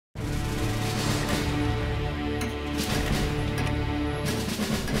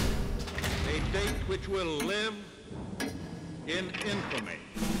which will live in infamy.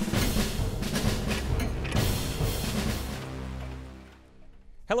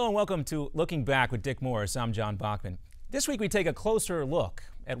 Hello and welcome to Looking Back with Dick Morris. I'm John Bachman. This week we take a closer look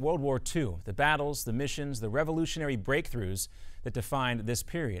at World War II, the battles, the missions, the revolutionary breakthroughs that defined this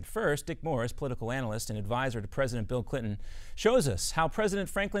period. First, Dick Morris, political analyst and advisor to President Bill Clinton, shows us how President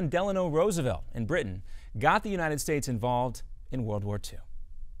Franklin Delano Roosevelt in Britain got the United States involved in World War II.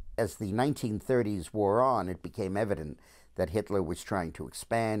 As the 1930s wore on, it became evident that Hitler was trying to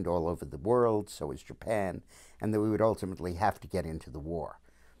expand all over the world, so was Japan, and that we would ultimately have to get into the war.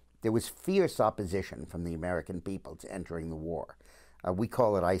 There was fierce opposition from the American people to entering the war. We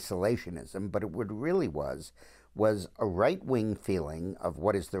call it isolationism, but what it really was a right-wing feeling of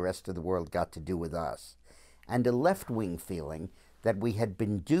what has the rest of the world got to do with us, and a left-wing feeling that we had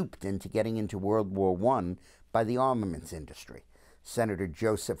been duped into getting into World War I by the armaments industry. Senator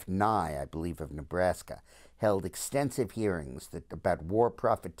Joseph Nye, I believe of Nebraska, held extensive hearings about war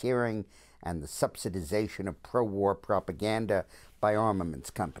profiteering and the subsidization of pro-war propaganda by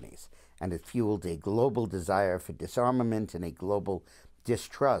armaments companies, and it fueled a global desire for disarmament and a global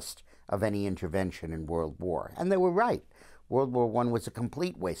distrust of any intervention in World War. And they were right. World War I was a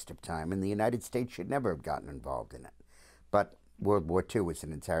complete waste of time, and the United States should never have gotten involved in it. But World War II was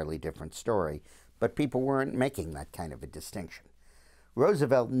an entirely different story, but people weren't making that kind of a distinction.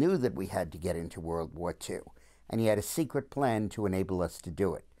 Roosevelt knew that we had to get into World War II, and he had a secret plan to enable us to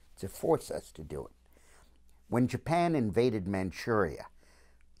do it, to force us to do it. When Japan invaded Manchuria,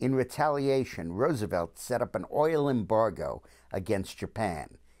 in retaliation, Roosevelt set up an oil embargo against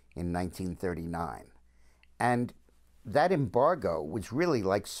Japan in 1939. And that embargo was really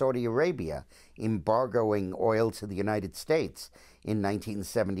like Saudi Arabia embargoing oil to the United States in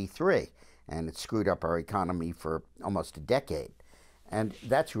 1973, and it screwed up our economy for almost a decade. And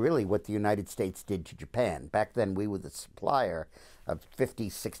that's really what the United States did to Japan. Back then, we were the supplier of 50,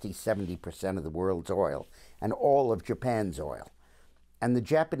 60, 70% of the world's oil and all of Japan's oil. And the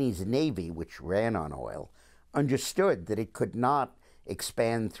Japanese Navy, which ran on oil, understood that it could not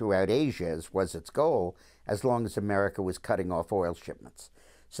expand throughout Asia, as was its goal, as long as America was cutting off oil shipments.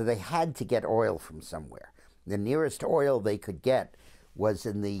 So they had to get oil from somewhere. The nearest oil they could get was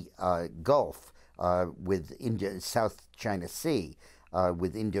in the Gulf with South China Sea,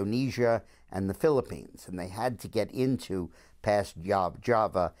 with Indonesia and the Philippines. And they had to get into past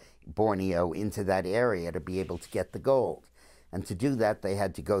Java, Borneo, into that area to be able to get the gold. And to do that, they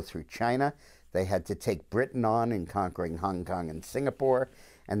had to go through China. They had to take Britain on in conquering Hong Kong and Singapore,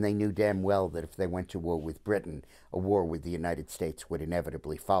 and they knew damn well that if they went to war with Britain, a war with the United States would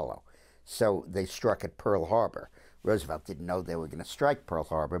inevitably follow. So they struck at Pearl Harbor. Roosevelt didn't know they were going to strike Pearl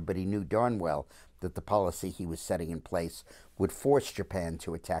Harbor, but he knew darn well that the policy he was setting in place would force Japan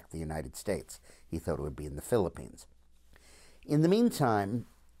to attack the United States. He thought it would be in the Philippines. In the meantime,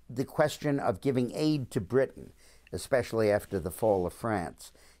 the question of giving aid to Britain, especially after the fall of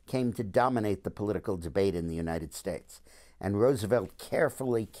France, came to dominate the political debate in the United States. And Roosevelt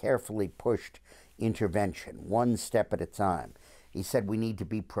carefully pushed intervention, one step at a time. He said we need to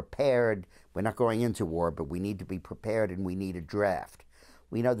be prepared. We're not going into war, but we need to be prepared, and we need a draft.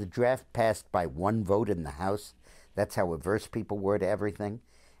 We know the draft passed by one vote in the House. That's how averse people were to everything.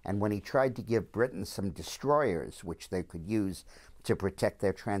 And when he tried to give Britain some destroyers, which they could use to protect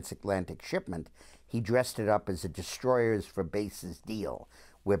their transatlantic shipment, he dressed it up as a destroyers for bases deal,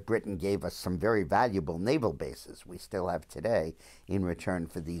 where Britain gave us some very valuable naval bases we still have today in return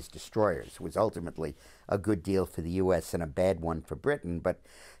for these destroyers. It was ultimately a good deal for the U.S. and a bad one for Britain, but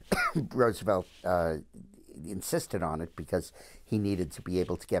Roosevelt insisted on it because he needed to be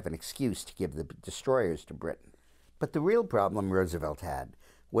able to give an excuse to give the destroyers to Britain. But the real problem Roosevelt had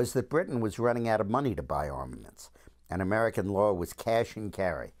was that Britain was running out of money to buy armaments, and American law was cash and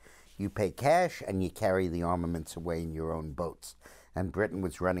carry. You pay cash and you carry the armaments away in your own boats. And Britain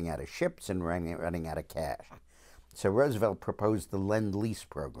was running out of ships and running out of cash. So Roosevelt proposed the Lend-Lease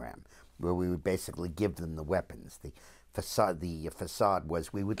program, where we would basically give them the weapons. The facade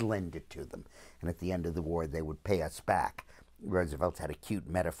was we would lend it to them, and at the end of the war they would pay us back. Roosevelt had a cute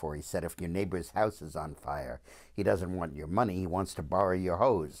metaphor. He said, if your neighbor's house is on fire, he doesn't want your money, he wants to borrow your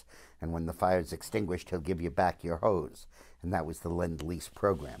hose. And when the fire's extinguished, he'll give you back your hose. And that was the Lend-Lease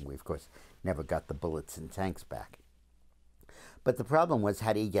program. We, of course, never got the bullets and tanks back. But the problem was,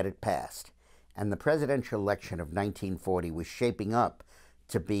 how do you get it passed? And the presidential election of 1940 was shaping up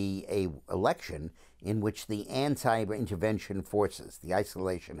to be an election in which the anti-intervention forces, the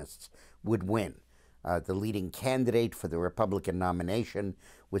isolationists, would win. The leading candidate for the Republican nomination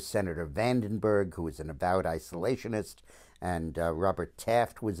was Senator Vandenberg, who was an avowed isolationist, and Robert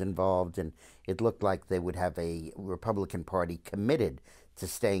Taft was involved, and it looked like they would have a Republican Party committed to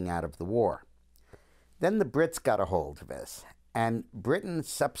staying out of the war. Then the Brits got a hold of this, and Britain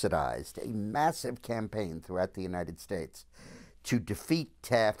subsidized a massive campaign throughout the United States to defeat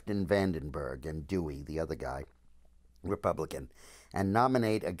Taft and Vandenberg and Dewey, the other guy, Republican, and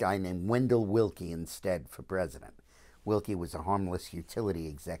nominate a guy named Wendell Willkie instead for president. Willkie was a harmless utility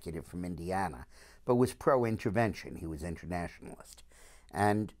executive from Indiana, but was pro-intervention. He was internationalist.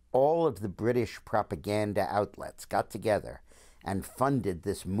 And all of the British propaganda outlets got together and funded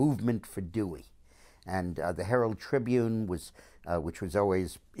this movement for Dewey. And the Herald Tribune, which was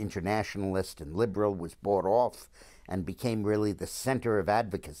always internationalist and liberal, was bought off and became really the center of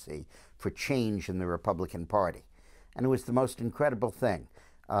advocacy for change in the Republican Party. And it was the most incredible thing,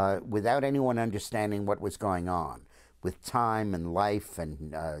 without anyone understanding what was going on, with Time and Life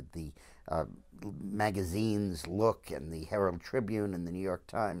and the magazines Look and the Herald Tribune and the New York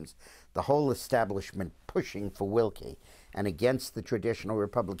Times, the whole establishment pushing for Willkie and against the traditional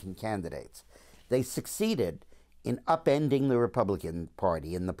Republican candidates. They succeeded in upending the Republican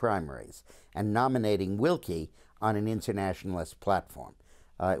Party in the primaries and nominating Willkie on an internationalist platform.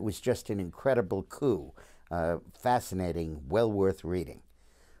 It was just an incredible coup, fascinating, well worth reading.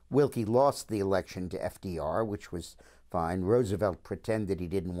 Willkie lost the election to FDR, which was fine. Roosevelt pretended he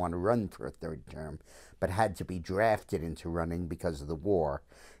didn't want to run for a third term, but had to be drafted into running because of the war,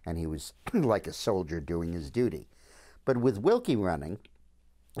 and he was like a soldier doing his duty. But with Willkie running,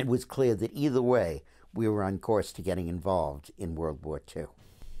 it was clear that either way, we were on course to getting involved in World War II.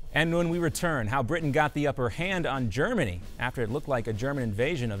 And when we return, how Britain got the upper hand on Germany after it looked like a German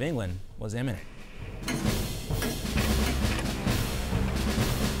invasion of England was imminent.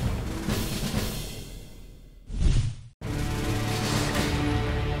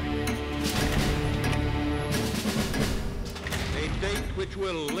 A date which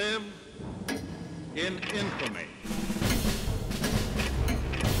will live in infamy.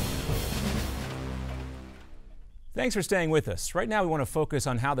 Thanks for staying with us. Right now we want to focus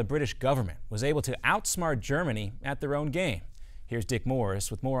on how the British government was able to outsmart Germany at their own game. Here's Dick Morris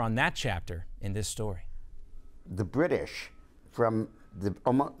with more on that chapter in this story. The British, from the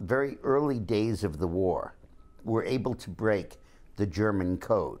very early days of the war, were able to break the German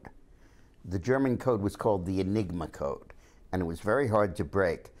code. The German code was called the Enigma Code, and it was very hard to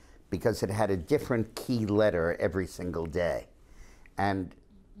break because it had a different key letter every single day. And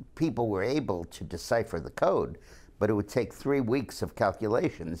people were able to decipher the code, but it would take 3 weeks of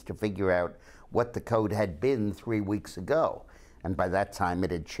calculations to figure out what the code had been 3 weeks ago. And by that time, it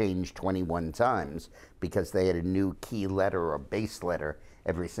had changed 21 times because they had a new key letter or base letter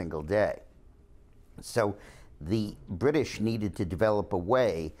every single day. So the British needed to develop a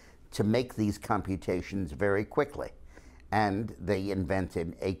way to make these computations very quickly. And they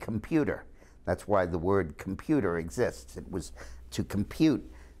invented a computer. That's why the word computer exists. It was to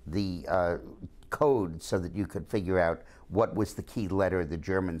compute the code so that you could figure out what was the key letter the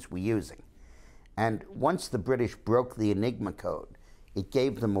Germans were using. And once the British broke the Enigma code, it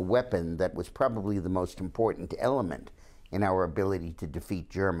gave them a weapon that was probably the most important element in our ability to defeat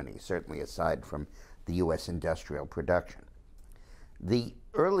Germany, certainly aside from the U.S. industrial production. The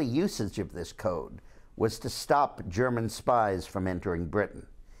early usage of this code was to stop German spies from entering Britain,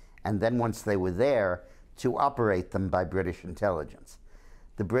 and then once they were there, to operate them by British intelligence.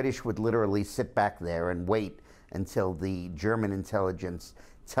 The British would literally sit back there and wait until the German intelligence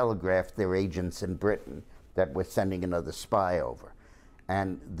telegraphed their agents in Britain that we're sending another spy over.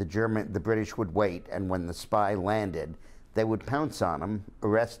 And the British would wait, and when the spy landed, they would pounce on him,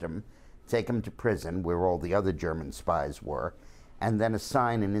 arrest him, take him to prison where all the other German spies were, and then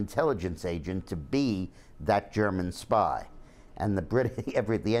assign an intelligence agent to be that German spy. And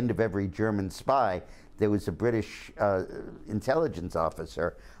at the end of every German spy, there was a British intelligence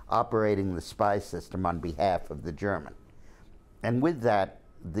officer operating the spy system on behalf of the German. And with that,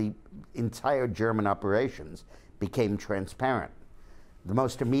 the entire German operations became transparent. The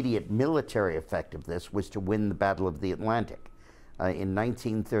most immediate military effect of this was to win the Battle of the Atlantic. In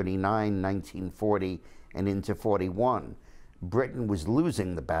 1939, 1940, and into 41, Britain was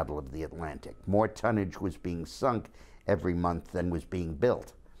losing the Battle of the Atlantic. More tonnage was being sunk every month than was being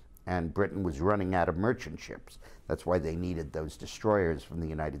built. And Britain was running out of merchant ships. That's why they needed those destroyers from the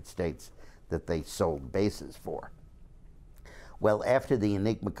United States that they sold bases for. Well, after the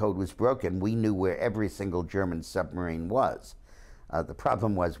Enigma code was broken, we knew where every single German submarine was. The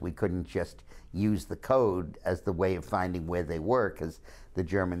problem was we couldn't just use the code as the way of finding where they were, because the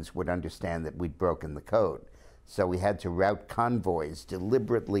Germans would understand that we'd broken the code. So we had to route convoys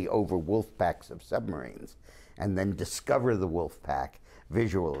deliberately over wolf packs of submarines and then discover the wolf pack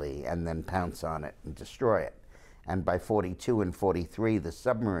visually and then pounce on it and destroy it. And by 42 and 43, the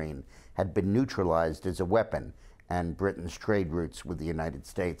submarine had been neutralized as a weapon, and Britain's trade routes with the United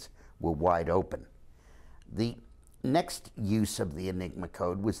States were wide open. The next use of the Enigma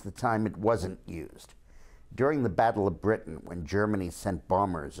code was the time it wasn't used. During the Battle of Britain, when Germany sent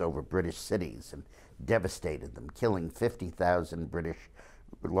bombers over British cities and devastated them, killing 50,000 British,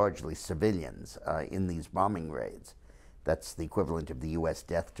 largely civilians, in these bombing raids. That's the equivalent of the US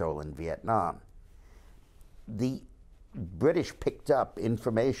death toll in Vietnam. The British picked up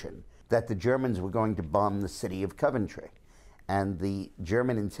information that the Germans were going to bomb the city of Coventry. And the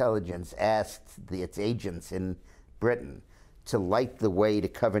German intelligence asked its agents in Britain to light the way to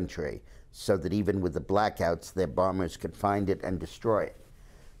Coventry so that even with the blackouts, their bombers could find it and destroy it.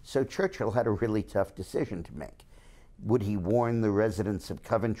 So Churchill had a really tough decision to make. Would he warn the residents of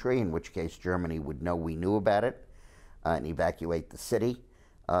Coventry, in which case Germany would know we knew about it, and evacuate the city?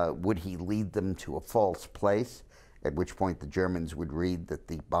 Would he lead them to a false place, at which point the Germans would read that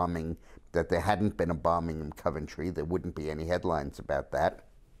the bombing, that there hadn't been a bombing in Coventry, there wouldn't be any headlines about that,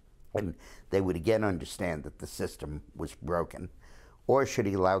 and they would again understand that the system was broken? Or should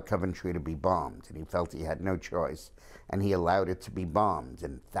he allow Coventry to be bombed? And he felt he had no choice, and he allowed it to be bombed,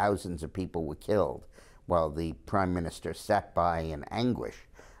 and thousands of people were killed, while the Prime Minister sat by in anguish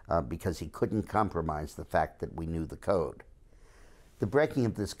because he couldn't compromise the fact that we knew the code. The breaking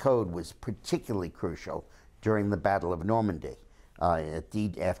of this code was particularly crucial during the Battle of Normandy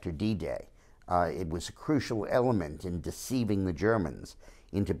after D-Day. It was a crucial element in deceiving the Germans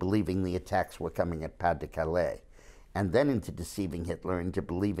into believing the attacks were coming at Pas-de-Calais, and then into deceiving Hitler into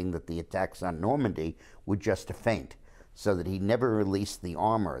believing that the attacks on Normandy were just a feint, so that he never released the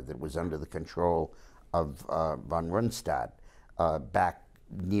armor that was under the control of von Rundstedt back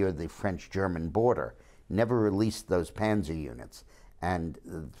near the French-German border, never released those panzer units. And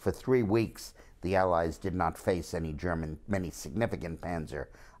for 3 weeks, the Allies did not face many significant panzer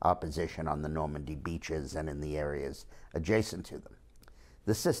opposition on the Normandy beaches and in the areas adjacent to them.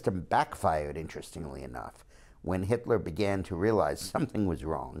 The system backfired, interestingly enough, when Hitler began to realize something was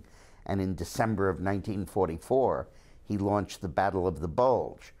wrong, and in December of 1944, he launched the Battle of the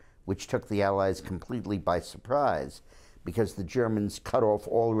Bulge, which took the Allies completely by surprise because the Germans cut off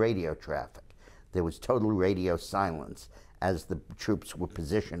all radio traffic. There was total radio silence as the troops were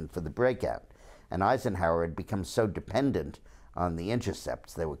positioned for the breakout. And Eisenhower had become so dependent on the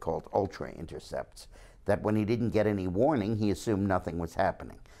intercepts, they were called ultra-intercepts, that when he didn't get any warning, he assumed nothing was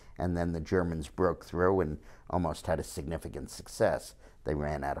happening. And then the Germans broke through and almost had a significant success. They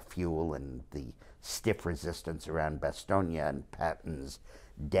ran out of fuel, and the stiff resistance around Bastogne and Patton's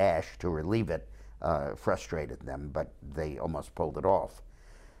dash to relieve it frustrated them, but they almost pulled it off.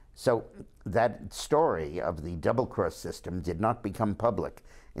 So that story of the double-cross system did not become public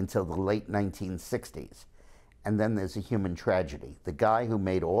until the late 1960s. And then there's a human tragedy. The guy who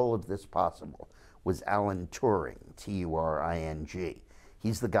made all of this possible was Alan Turing, T-U-R-I-N-G.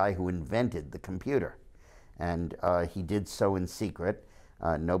 He's the guy who invented the computer. And he did so in secret.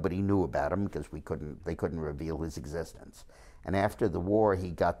 Nobody knew about him because they couldn't reveal his existence. And after the war,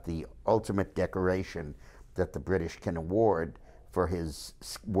 he got the ultimate decoration that the British can award for his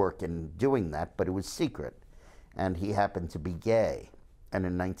work in doing that, but it was secret. And he happened to be gay. And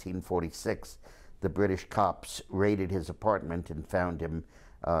in 1946, the British cops raided his apartment and found him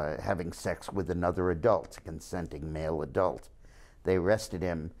having sex with another adult, a consenting male adult. They arrested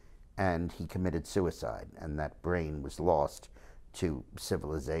him, and he committed suicide, and that brain was lost to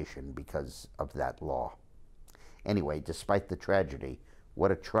civilization because of that law. Anyway, despite the tragedy, what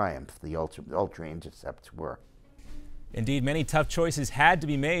a triumph the ultra-intercepts were. Indeed, many tough choices had to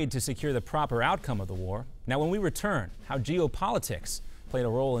be made to secure the proper outcome of the war. Now, when we return, how geopolitics played a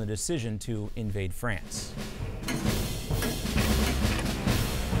role in the decision to invade France.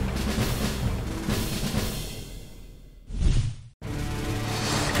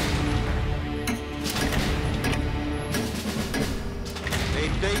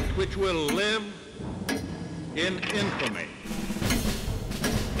 A date which will live in infamy.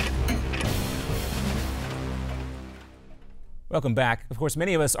 Welcome back. Of course,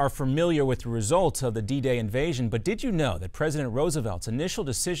 many of us are familiar with the results of the D-Day invasion, but did you know that President Roosevelt's initial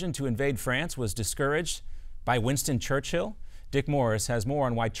decision to invade France was discouraged by Winston Churchill? Dick Morris has more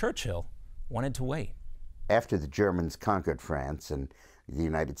on why Churchill wanted to wait. After the Germans conquered France and the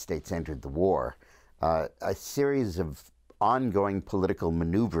United States entered the war, a series of ongoing political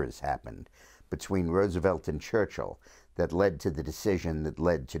maneuvers happened between Roosevelt and Churchill that led to the decision that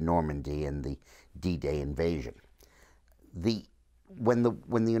led to Normandy and the D-Day invasion. When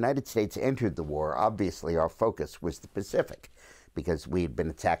the United States entered the war, obviously our focus was the Pacific, because we had been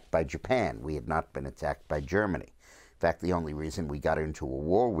attacked by Japan. We had not been attacked by Germany. In fact, the only reason we got into a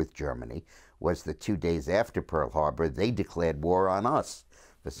war with Germany was that 2 days after Pearl Harbor, they declared war on us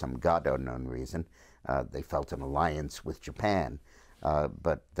for some God-unknown reason. They felt an alliance with Japan,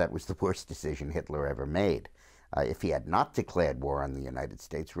 but that was the worst decision Hitler ever made. If he had not declared war on the United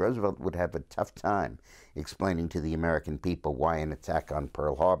States, Roosevelt would have a tough time explaining to the American people why an attack on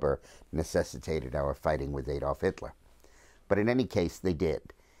Pearl Harbor necessitated our fighting with Adolf Hitler. But in any case, they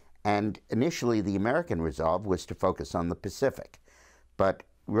did. And initially, the American resolve was to focus on the Pacific. But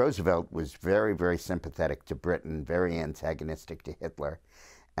Roosevelt was very, very sympathetic to Britain, very antagonistic to Hitler,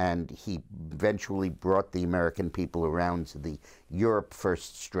 and he eventually brought the American people around to the Europe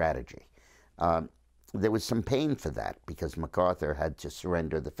First strategy. There was some pain for that because MacArthur had to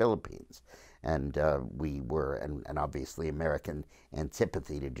surrender the Philippines, and and obviously American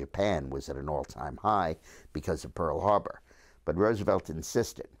antipathy to Japan was at an all-time high because of Pearl Harbor. But Roosevelt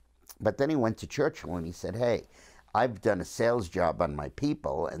insisted. But then he went to Churchill and he said, hey, I've done a sales job on my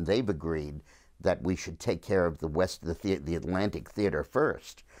people, and they've agreed that we should take care of the Atlantic theater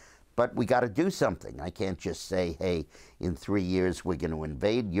first. But we got to do something. I can't just say, hey, in 3 years we're going to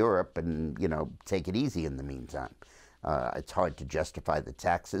invade Europe and, take it easy in the meantime. It's hard to justify the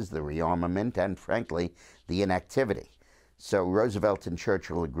taxes, the rearmament, and frankly, the inactivity. So Roosevelt and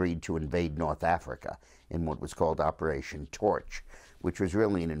Churchill agreed to invade North Africa in what was called Operation Torch, which was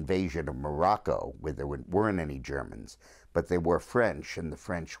really an invasion of Morocco, where there weren't any Germans, but they were French, and the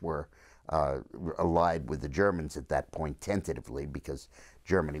French were allied with the Germans at that point tentatively because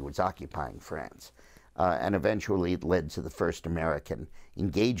Germany was occupying France. And eventually it led to the first American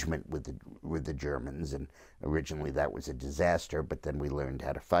engagement with the Germans, and originally that was a disaster, but then we learned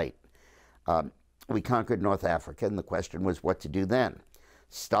how to fight. We conquered North Africa, and the question was what to do then.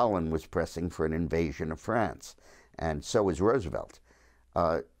 Stalin was pressing for an invasion of France, and so was Roosevelt.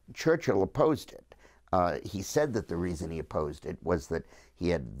 Churchill opposed it. He said that the reason he opposed it was that he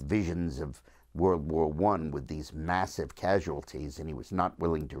had visions of World War I with these massive casualties, and he was not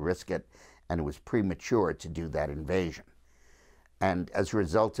willing to risk it, and it was premature to do that invasion. And as a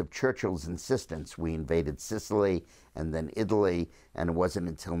result of Churchill's insistence, we invaded Sicily and then Italy, and it wasn't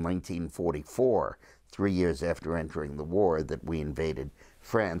until 1944, 3 years after entering the war, that we invaded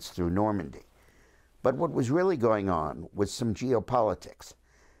France through Normandy. But what was really going on was some geopolitics.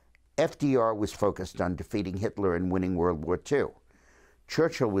 FDR was focused on defeating Hitler and winning World War II.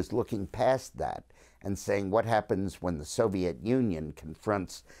 Churchill was looking past that and saying, what happens when the Soviet Union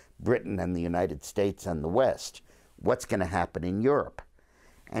confronts Britain and the United States and the West? What's going to happen in Europe?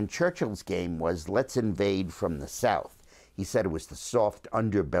 And Churchill's game was, let's invade from the south. He said it was the soft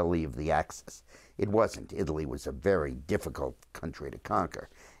underbelly of the Axis. It wasn't. Italy was a very difficult country to conquer,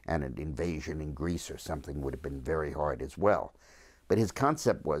 and an invasion in Greece or something would have been very hard as well. But his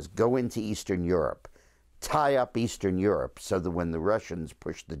concept was, go into Eastern Europe, tie up Eastern Europe so that when the Russians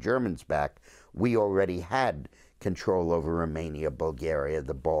pushed the Germans back, we already had control over Romania, Bulgaria,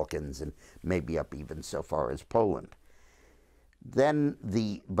 the Balkans, and maybe up even so far as Poland. But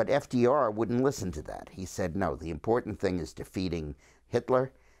FDR wouldn't listen to that. He said, no, the important thing is defeating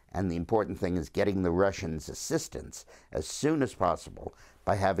Hitler, and the important thing is getting the Russians assistance as soon as possible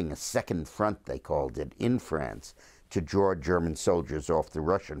by having a second front, they called it, in France, to draw German soldiers off the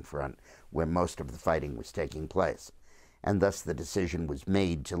Russian front, where most of the fighting was taking place. And thus the decision was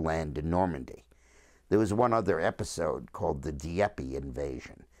made to land in Normandy. There was one other episode called the Dieppe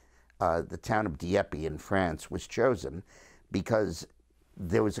invasion. The town of Dieppe in France was chosen because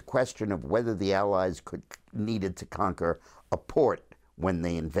there was a question of whether the Allies needed to conquer a port when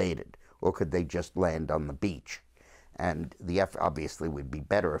they invaded, or could they just land on the beach. And obviously would be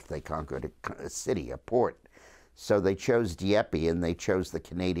better if they conquered a city, a port. So they chose Dieppe, and they chose the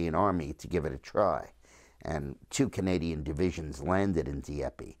Canadian Army to give it a try. And 2 Canadian divisions landed in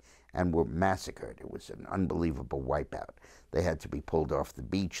Dieppe and were massacred. It was an unbelievable wipeout. They had to be pulled off the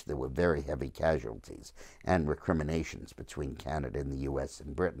beach. There were very heavy casualties and recriminations between Canada and the U.S.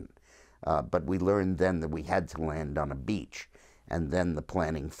 and Britain. But we learned then that we had to land on a beach, and then the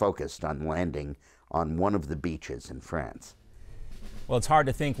planning focused on landing on one of the beaches in France. Well, it's hard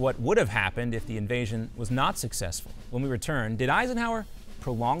to think what would have happened if the invasion was not successful. When we return, did Eisenhower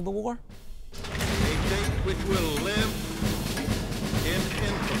prolong the war? A date which will live in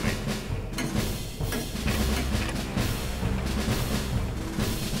infamy.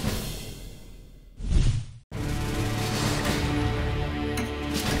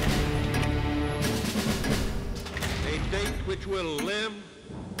 will live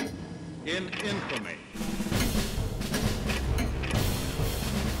in infamy.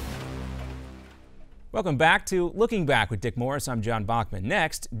 Welcome back to Looking Back with Dick Morris. I'm John Bachman.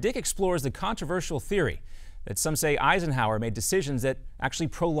 Next, Dick explores the controversial theory that some say Eisenhower made decisions that actually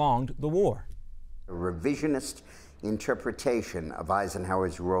prolonged the war. A revisionist interpretation of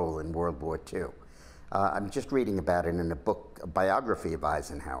Eisenhower's role in World War II. I'm just reading about it in a book, a biography of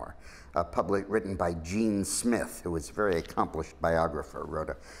Eisenhower, written by Gene Smith, who was a very accomplished biographer, wrote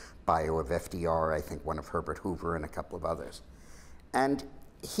a bio of FDR, I think one of Herbert Hoover, and a couple of others. And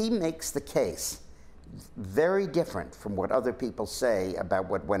he makes the case very different from what other people say about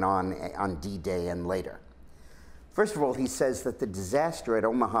what went on D-Day and later. First of all, he says that the disaster at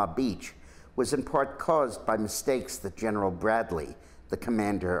Omaha Beach was in part caused by mistakes that General Bradley, the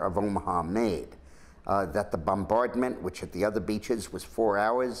commander of Omaha, made. That the bombardment, which at the other beaches was 4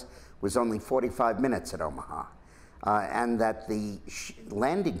 hours, was only 45 minutes at Omaha. And that the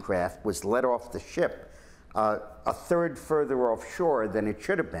landing craft was let off the ship a third further offshore than it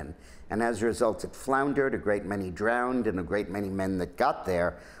should have been. And as a result, it floundered, a great many drowned, and a great many men that got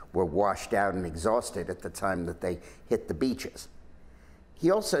there were washed out and exhausted at the time that they hit the beaches.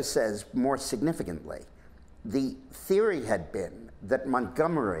 He also says, more significantly, the theory had been that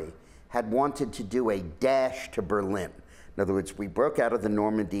Montgomery had wanted to do a dash to Berlin. In other words, we broke out of the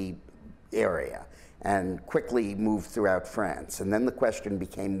Normandy area and quickly moved throughout France. And then the question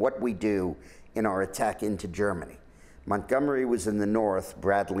became what we do in our attack into Germany. Montgomery was in the north,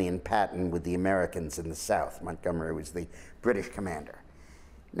 Bradley and Patton with the Americans in the south. Montgomery was the British commander.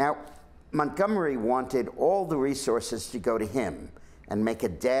 Now, Montgomery wanted all the resources to go to him and make a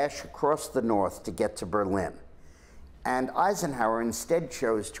dash across the north to get to Berlin. And Eisenhower instead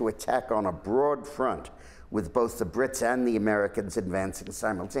chose to attack on a broad front with both the Brits and the Americans advancing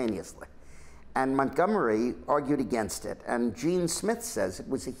simultaneously. And Montgomery argued against it, and Gene Smith says it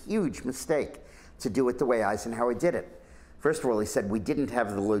was a huge mistake to do it the way Eisenhower did it. First of all, he said we didn't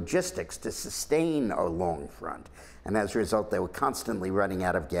have the logistics to sustain a long front, and as a result, they were constantly running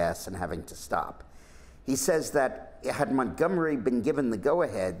out of gas and having to stop. He says that had Montgomery been given the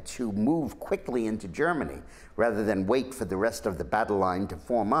go-ahead to move quickly into Germany, rather than wait for the rest of the battle line to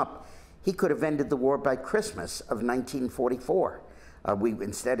form up, he could have ended the war by Christmas of 1944.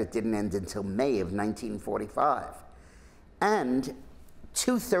 Instead, it didn't end until May of 1945. And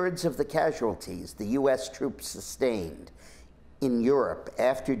 2/3 of the casualties the U.S. troops sustained in Europe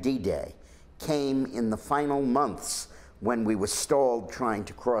after D-Day came in the final months when we were stalled trying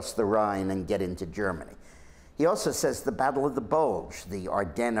to cross the Rhine and get into Germany. He also says the Battle of the Bulge, the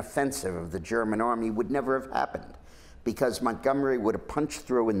Ardennes offensive of the German army, would never have happened because Montgomery would have punched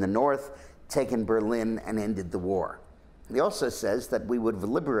through in the north, taken Berlin, and ended the war. He also says that we would have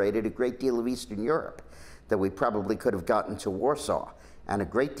liberated a great deal of Eastern Europe, that we probably could have gotten to Warsaw, and a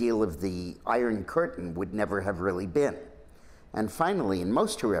great deal of the Iron Curtain would never have really been. And finally, and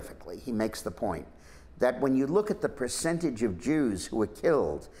most horrifically, he makes the point that when you look at the percentage of Jews who were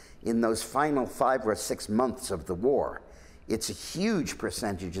killed in those final 5 or 6 months of the war, it's a huge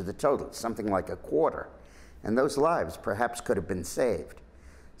percentage of the total, something like a quarter. And those lives perhaps could have been saved.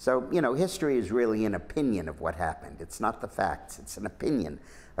 So, you know, history is really an opinion of what happened. It's not the facts. It's an opinion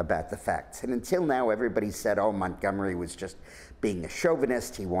about the facts. And until now, everybody said, oh, Montgomery was just being a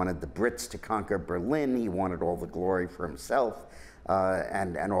chauvinist. He wanted the Brits to conquer Berlin. He wanted all the glory for himself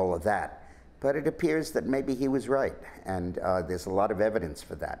and all of that. But it appears that maybe he was right, and there's a lot of evidence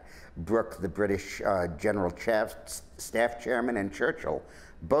for that. Brooke, the British General Staff Chairman, and Churchill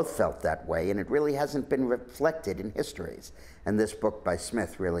both felt that way, and it really hasn't been reflected in histories. And this book by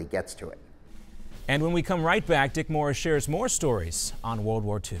Smith really gets to it. And when we come right back, Dick Morris shares more stories on World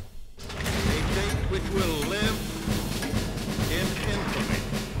War II. A date which will live in infamy.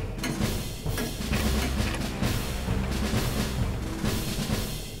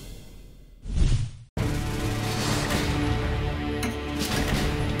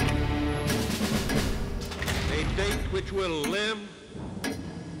 A date which will live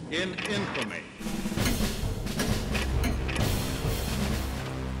in infamy.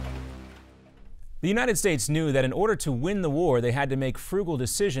 The United States knew that in order to win the war, they had to make frugal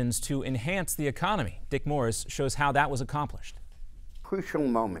decisions to enhance the economy. Dick Morris shows how that was accomplished. Crucial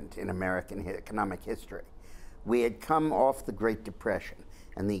moment in American economic history. We had come off the Great Depression,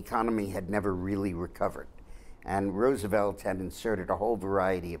 and the economy had never really recovered. And Roosevelt had inserted a whole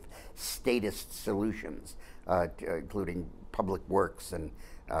variety of statist solutions, including public works and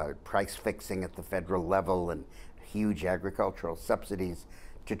price fixing at the federal level and huge agricultural subsidies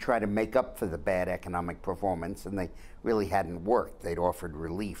to try to make up for the bad economic performance, and they really hadn't worked. They'd offered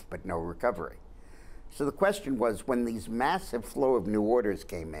relief but no recovery. So the question was, when these massive flow of new orders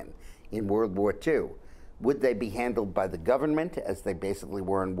came in World War II, would they be handled by the government, as they basically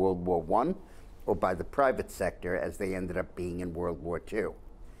were in World War I, or by the private sector, as they ended up being in World War II?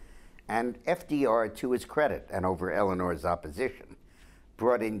 And FDR, to his credit, and over Eleanor's opposition,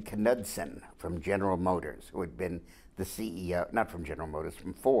 brought in Knudsen from General Motors, who had been the CEO, not from General Motors,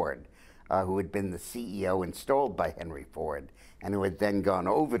 from Ford, who had been the CEO installed by Henry Ford, and who had then gone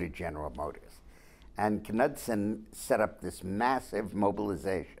over to General Motors. And Knudsen set up this massive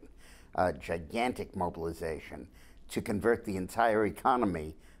mobilization, gigantic mobilization, to convert the entire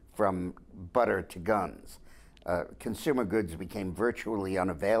economy from butter to guns. Consumer goods became virtually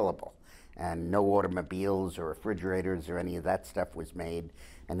unavailable, and no automobiles or refrigerators or any of that stuff was made,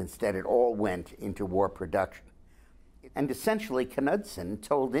 and instead it all went into war production. And essentially, Knudsen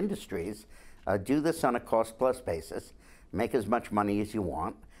told industries, do this on a cost-plus basis, make as much money as you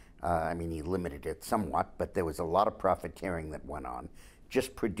want. I mean, he limited it somewhat, but there was a lot of profiteering that went on.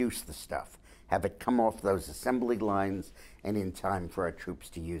 Just produce the stuff, have it come off those assembly lines, and in time for our troops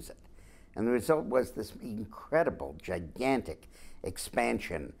to use it. And the result was this incredible, gigantic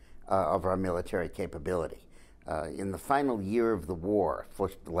expansion of our military capability. In the final year of the war,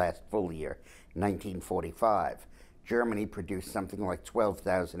 the last full year, 1945, Germany produced something like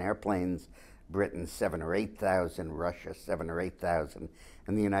 12,000 airplanes, Britain 7,000 or 8,000, Russia 7,000 or 8,000,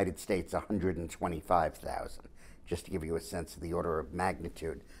 and the United States 125,000, just to give you a sense of the order of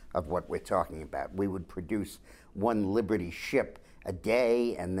magnitude of what we're talking about. We would produce one Liberty ship a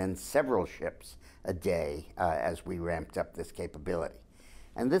day and then several ships a day as we ramped up this capability.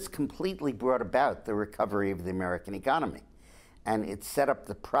 And this completely brought about the recovery of the American economy. And it set up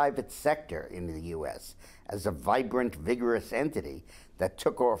the private sector in the U.S. as a vibrant, vigorous entity that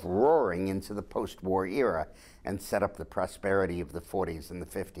took off roaring into the post-war era and set up the prosperity of the 40s and the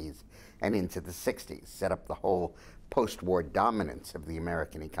 50s and into the 60s, set up the whole post-war dominance of the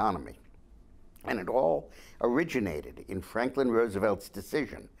American economy. And it all originated in Franklin Roosevelt's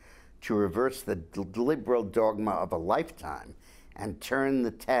decision to reverse the liberal dogma of a lifetime and turn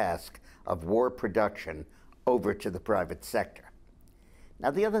the task of war production over to the private sector. Now,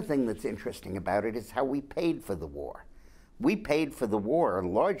 the other thing that's interesting about it is how we paid for the war. We paid for the war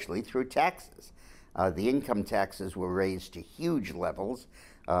largely through taxes. The income taxes were raised to huge levels.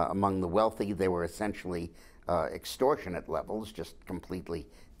 Among the wealthy, they were essentially extortionate levels, just completely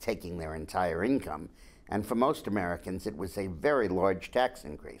taking their entire income. And for most Americans, it was a very large tax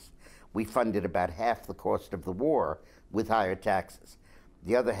increase. We funded about half the cost of the war with higher taxes.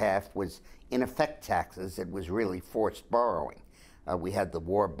 The other half was, in effect, taxes. It was really forced borrowing. We had the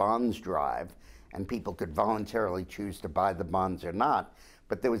war bonds drive, and people could voluntarily choose to buy the bonds or not,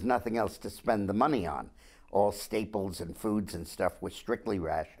 but there was nothing else to spend the money on. All staples and foods and stuff were strictly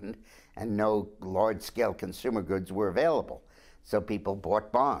rationed, and no large-scale consumer goods were available. So people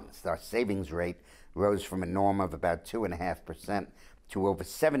bought bonds. Our savings rate rose from a norm of about 2.5% to over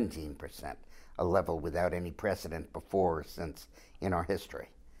 17%, a level without any precedent before or since in our history.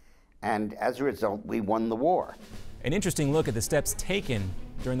 And as a result, we won the war. An interesting look at the steps taken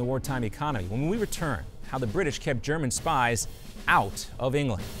during the wartime economy. When we return, how the British kept German spies out of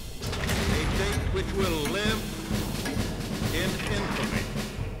England. A date which will live in infamy.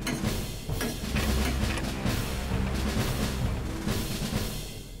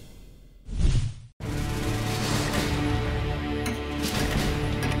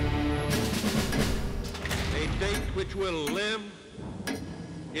 A date which will live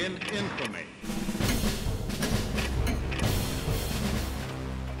in infamy.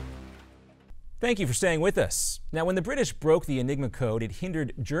 Thank you for staying with us. Now, when the British broke the Enigma code, it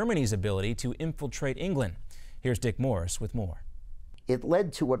hindered Germany's ability to infiltrate England. Here's Dick Morris with more. It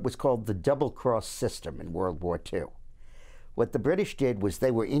led to what was called the double-cross system in World War II. What the British did was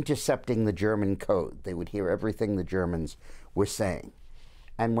they were intercepting the German code. They would hear everything the Germans were saying.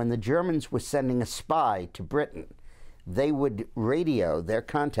 And when the Germans were sending a spy to Britain, they would radio their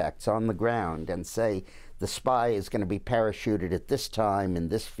contacts on the ground and say, the spy is going to be parachuted at this time, in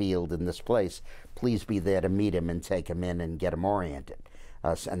this field, in this place. Please be there to meet him and take him in and get him oriented.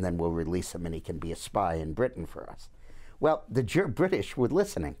 And then we'll release him and he can be a spy in Britain for us. Well, the British were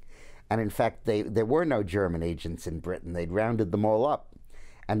listening. And in fact, there were no German agents in Britain. They'd rounded them all up.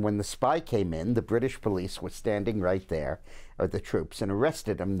 And when the spy came in, the British police were standing right there, or the troops, and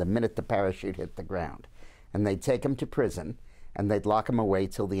arrested him the minute the parachute hit the ground. And they'd take him to prison, and they'd lock him away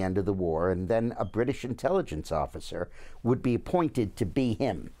till the end of the war, and then a British intelligence officer would be appointed to be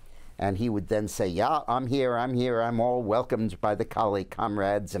him. And he would then say, yeah, I'm here, I'm all welcomed by the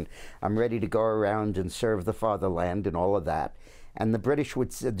comrades, and I'm ready to go around and serve the fatherland and all of that. And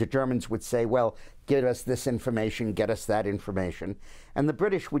the Germans would say, well, get us this information, get us that information, and the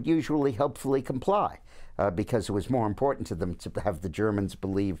British would usually helpfully comply because it was more important to them to have the Germans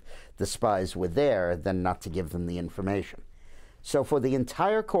believe the spies were there than not to give them the information. So for the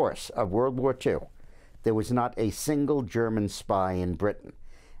entire course of World War II, there was not a single German spy in Britain,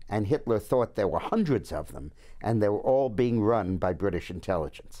 and Hitler thought there were hundreds of them, and they were all being run by British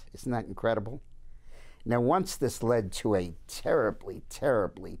intelligence. Isn't that incredible? Now, once this led to a terribly,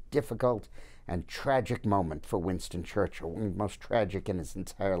 terribly difficult and tragic moment for Winston Churchill, one of the most tragic in his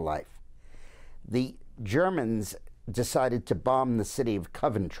entire life. The Germans decided to bomb the city of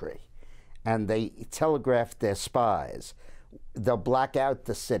Coventry, and they telegraphed their spies. They'll black out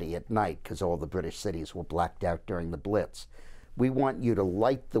the city at night, because all the British cities were blacked out during the Blitz. We want you to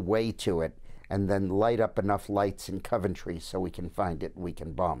light the way to it, and then light up enough lights in Coventry so we can find it and we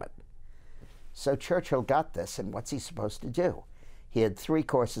can bomb it. So Churchill got this, and what's he supposed to do? He had three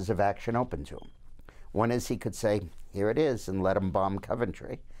courses of action open to him. One is he could say, here it is, and let them bomb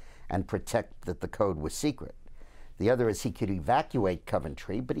Coventry and protect that the code was secret. The other is he could evacuate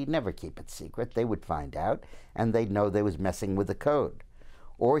Coventry, but he'd never keep it secret. They would find out, and they'd know they was messing with the code.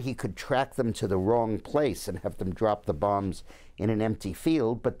 Or he could track them to the wrong place and have them drop the bombs in an empty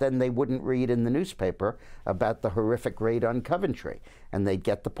field, but then they wouldn't read in the newspaper about the horrific raid on Coventry, and they'd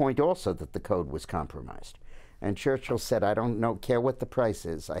get the point also that the code was compromised. And Churchill said, I don't care what the price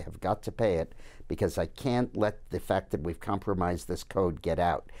is, I have got to pay it, because I can't let the fact that we've compromised this code get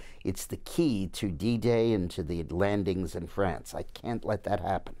out. It's the key to D-Day and to the landings in France. I can't let that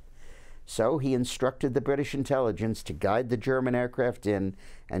happen. So he instructed the British intelligence to guide the German aircraft in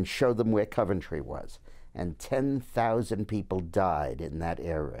and show them where Coventry was. And 10,000 people died in that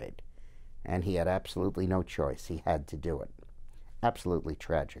air raid. And he had absolutely no choice. He had to do it. Absolutely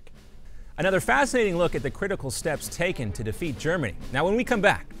tragic. Another fascinating look at the critical steps taken to defeat Germany. Now, when we come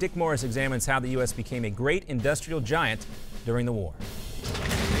back, Dick Morris examines how the U.S. became a great industrial giant during the war.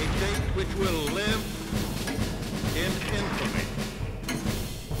 A date which will live in infamy.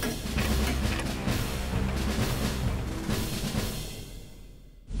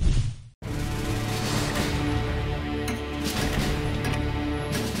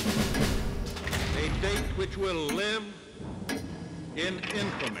 A date which will live in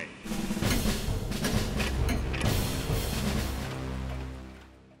infamy.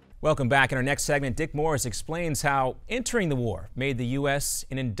 Welcome back. In our next segment, Dick Morris explains how entering the war made the U.S.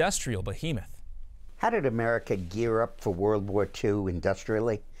 an industrial behemoth. How did America gear up for World War II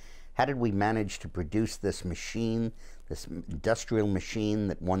industrially? How did we manage to produce this machine, this industrial machine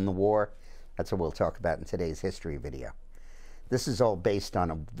that won the war? That's what we'll talk about in today's history video. This is all based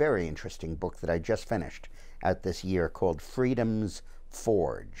on a very interesting book that I just finished out this year called Freedom's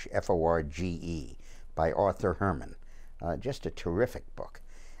Forge, F-O-R-G-E, by Arthur Herman. Just a terrific book.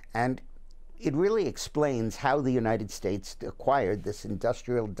 And it really explains how the United States acquired this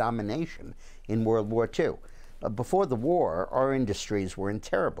industrial domination in World War II. Before the war, our industries were in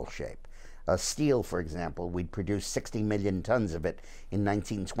terrible shape. Steel, for example, we'd produced 60 million tons of it in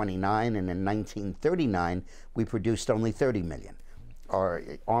 1929, and in 1939, we produced only 30 million. Our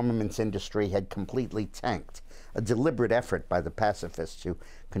armaments industry had completely tanked, a deliberate effort by the pacifists who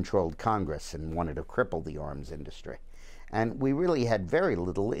controlled Congress and wanted to cripple the arms industry. And we really had very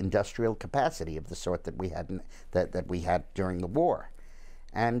little industrial capacity of the sort that we had during the war.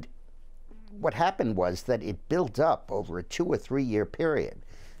 And what happened was that it built up over a 2 or 3 year period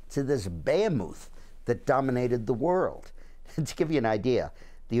to this behemoth that dominated the world. To give you an idea,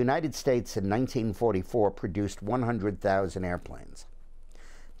 the United States in 1944 produced 100,000 airplanes.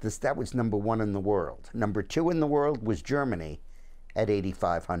 That was number 1 in the world. Number 2 in the world was Germany at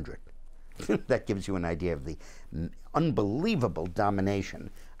 8,500. That gives you an idea of the unbelievable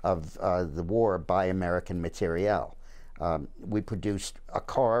domination of the war by American materiel. We produced a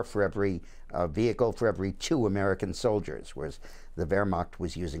car for every vehicle for every 2 American soldiers, whereas the Wehrmacht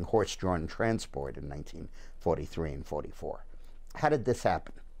was using horse-drawn transport in 1943 and 44. How did this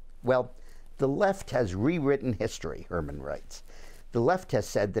happen? Well, the left has rewritten history, Herman writes. The left has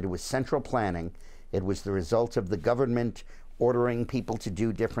said that it was central planning, it was the result of the government ordering people to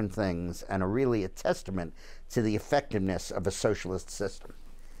do different things, and really a testament to the effectiveness of a socialist system.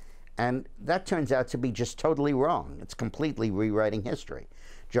 And that turns out to be just totally wrong. It's completely rewriting history.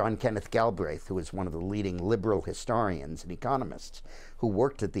 John Kenneth Galbraith, who is one of the leading liberal historians and economists, who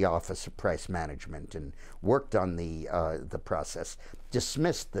worked at the Office of Price Management and worked on the process,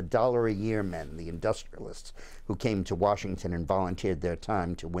 dismissed the dollar-a-year men, the industrialists, who came to Washington and volunteered their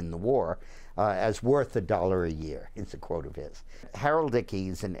time to win the war, as worth $1 a year. It's a quote of his. Harold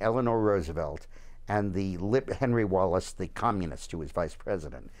Ickes and Eleanor Roosevelt and Henry Wallace, the communist who was vice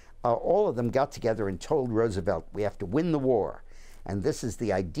president, all of them got together and told Roosevelt, we have to win the war. And this is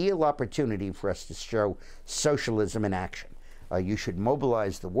the ideal opportunity for us to show socialism in action. You should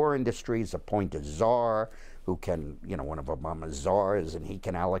mobilize the war industries, appoint a czar who can, one of Obama's czars, and he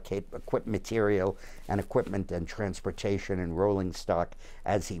can allocate material and equipment and transportation and rolling stock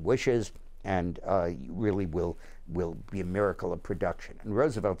as he wishes, and really will be a miracle of production. And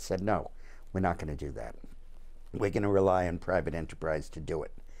Roosevelt said, no, we're not going to do that. We're going to rely on private enterprise to do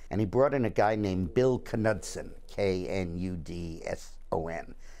it. And he brought in a guy named Bill Knudsen,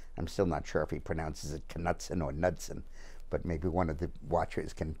 Knudson. I'm still not sure if he pronounces it Knudsen or Knudsen, but maybe one of the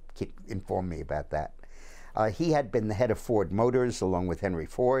watchers can inform me about that. He had been the head of Ford Motors along with Henry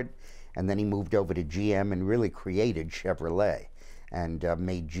Ford, and then he moved over to GM and really created Chevrolet and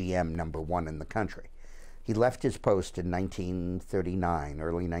made GM #1 in the country. He left his post in 1939,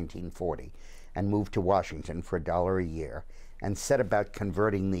 early 1940, and moved to Washington for $1 a year and set about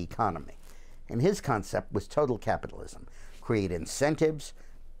converting the economy. And his concept was total capitalism. Create incentives,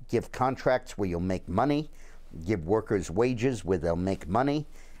 give contracts where you'll make money, give workers wages where they'll make money,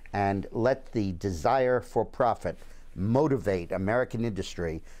 and let the desire for profit motivate American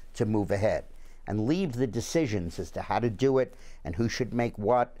industry to move ahead, and leave the decisions as to how to do it and who should make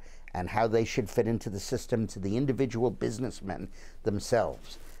what and how they should fit into the system to the individual businessmen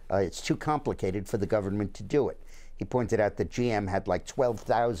themselves. It's too complicated for the government to do it. He pointed out that GM had like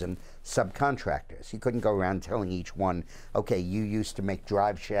 12,000 subcontractors. You couldn't go around telling each one, okay, you used to make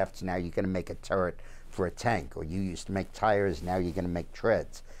drive shafts, now you're going to make a turret for a tank, or you used to make tires, now you're going to make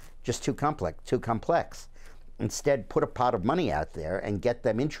treads. Just too complex. Instead, put a pot of money out there and get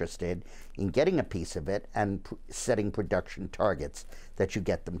them interested in getting a piece of it and setting production targets that you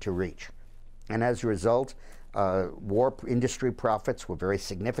get them to reach. And as a result, war industry profits were very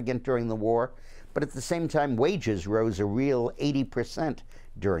significant during the war, but at the same time, wages rose a real 80%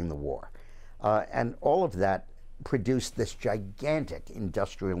 during the war. And all of that produced this gigantic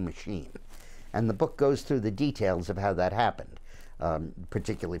industrial machine. And the book goes through the details of how that happened.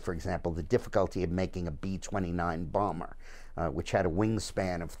 Particularly, for example, the difficulty of making a B-29 bomber, which had a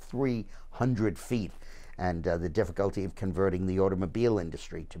wingspan of 300 feet, and the difficulty of converting the automobile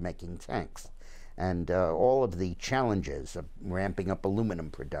industry to making tanks, and all of the challenges of ramping up aluminum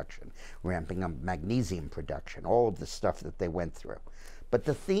production, ramping up magnesium production, all of the stuff that they went through. But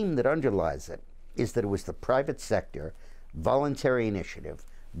the theme that underlies it is that it was the private sector, voluntary initiative,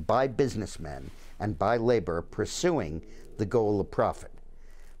 by businessmen and by labor pursuing the goal of profit.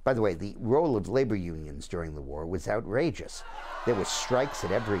 By the way, the role of labor unions during the war was outrageous. There were strikes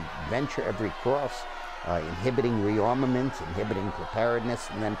at every venture, every cross, inhibiting rearmament, inhibiting preparedness,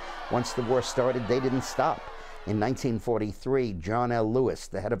 and then once the war started, they didn't stop. In 1943, John L. Lewis,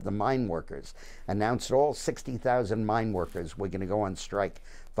 the head of the mine workers, announced all 60,000 mine workers were going to go on strike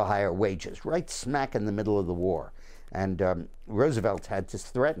for higher wages, right smack in the middle of the war. And Roosevelt had to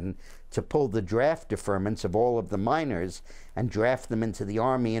threaten to pull the draft deferments of all of the miners and draft them into the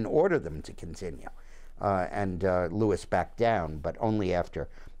Army and order them to continue. And Lewis backed down, but only after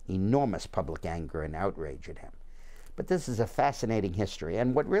enormous public anger and outrage at him. But this is a fascinating history.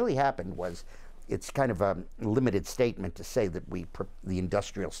 And what really happened was, it's kind of a limited statement to say that the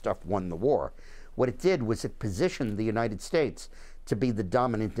industrial stuff won the war. What it did was it positioned the United States to be the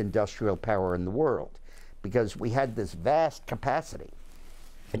dominant industrial power in the world, because we had this vast capacity.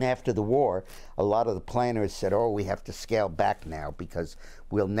 And after the war, a lot of the planners said, oh, we have to scale back now because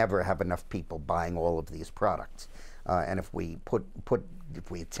we'll never have enough people buying all of these products. And if we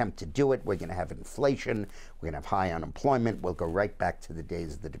attempt to do it, we're going to have inflation, we're going to have high unemployment, we'll go right back to the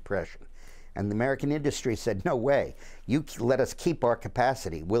days of the Depression. And the American industry said, no way, you let us keep our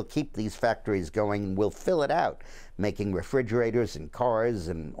capacity. We'll keep these factories going, and we'll fill it out, making refrigerators and cars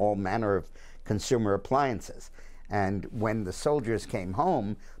and all manner of consumer appliances. And when the soldiers came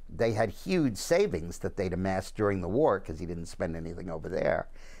home, they had huge savings that they'd amassed during the war because he didn't spend anything over there.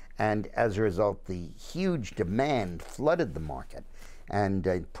 And as a result, the huge demand flooded the market,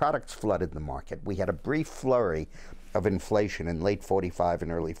 and products flooded the market. We had a brief flurry of inflation in late 45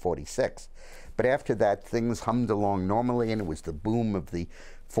 and early 46. But after that, things hummed along normally, and it was the boom of the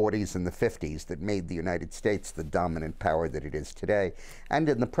 40s and the 50s that made the United States the dominant power that it is today, and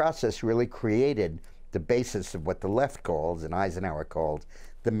in the process really created the basis of what the left calls, and Eisenhower called,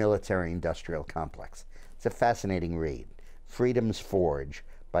 the military-industrial complex. It's a fascinating read. Freedom's Forge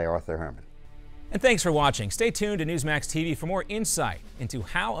by Arthur Herman. And thanks for watching. Stay tuned to Newsmax TV for more insight into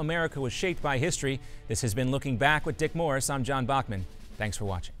how America was shaped by history. This has been Looking Back with Dick Morris. I'm John Bachman. Thanks for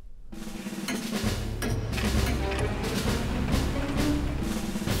watching.